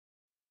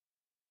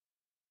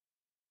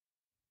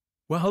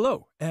Well,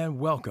 hello and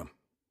welcome.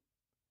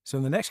 So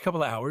in the next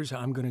couple of hours,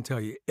 I'm going to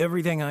tell you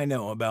everything I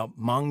know about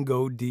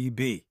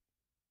MongoDB.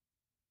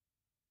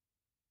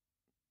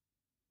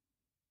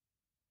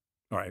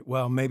 All right,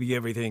 well, maybe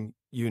everything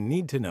you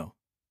need to know,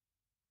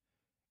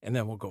 and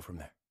then we'll go from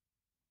there.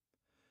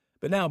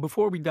 But now,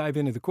 before we dive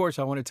into the course,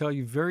 I want to tell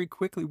you very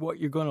quickly what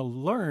you're going to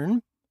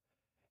learn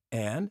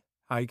and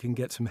how you can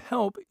get some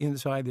help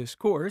inside this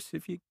course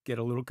if you get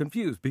a little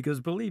confused,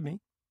 because believe me,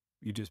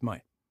 you just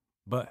might.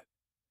 But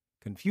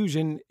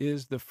confusion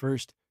is the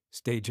first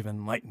stage of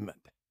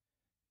enlightenment.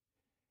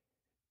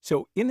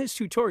 So in this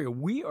tutorial,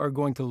 we are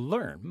going to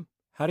learn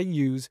how to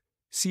use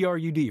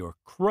CRUD or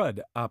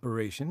CRUD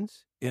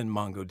operations in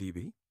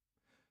MongoDB.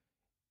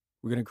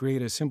 We're going to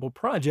create a simple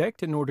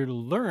project in order to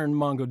learn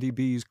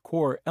MongoDB's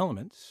core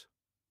elements.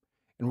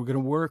 And we're going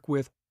to work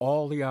with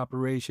all the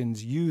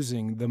operations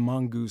using the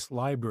mongoose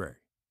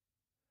library.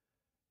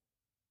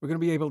 We're going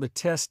to be able to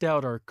test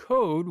out our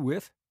code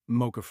with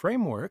Mocha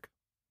Framework.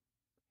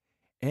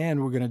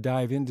 And we're going to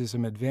dive into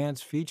some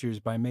advanced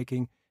features by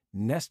making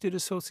nested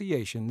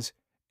associations.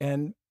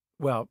 And,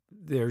 well,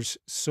 there's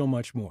so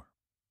much more.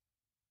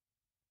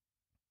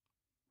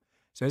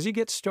 So as you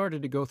get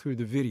started to go through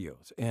the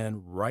videos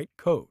and write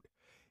code,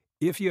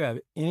 if you have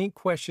any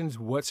questions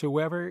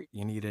whatsoever,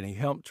 you need any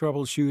help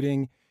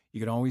troubleshooting, you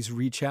can always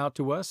reach out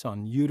to us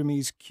on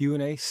Udemy's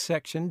Q&A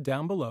section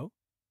down below.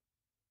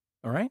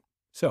 All right?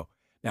 So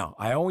now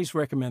I always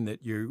recommend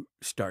that you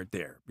start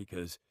there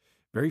because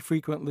very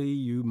frequently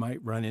you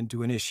might run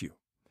into an issue.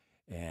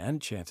 And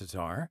chances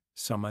are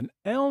someone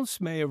else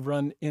may have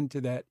run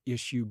into that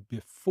issue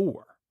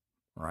before.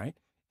 All right?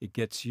 It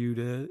gets you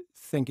to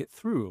think it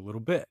through a little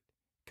bit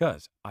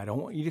because I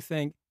don't want you to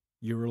think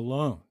you're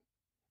alone.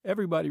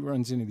 Everybody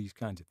runs into these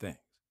kinds of things.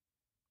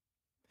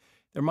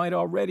 There might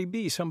already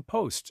be some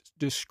posts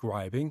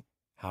describing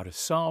how to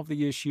solve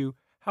the issue,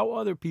 how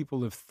other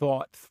people have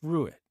thought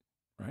through it,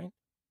 right?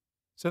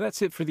 So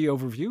that's it for the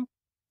overview.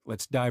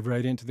 Let's dive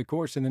right into the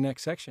course in the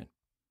next section.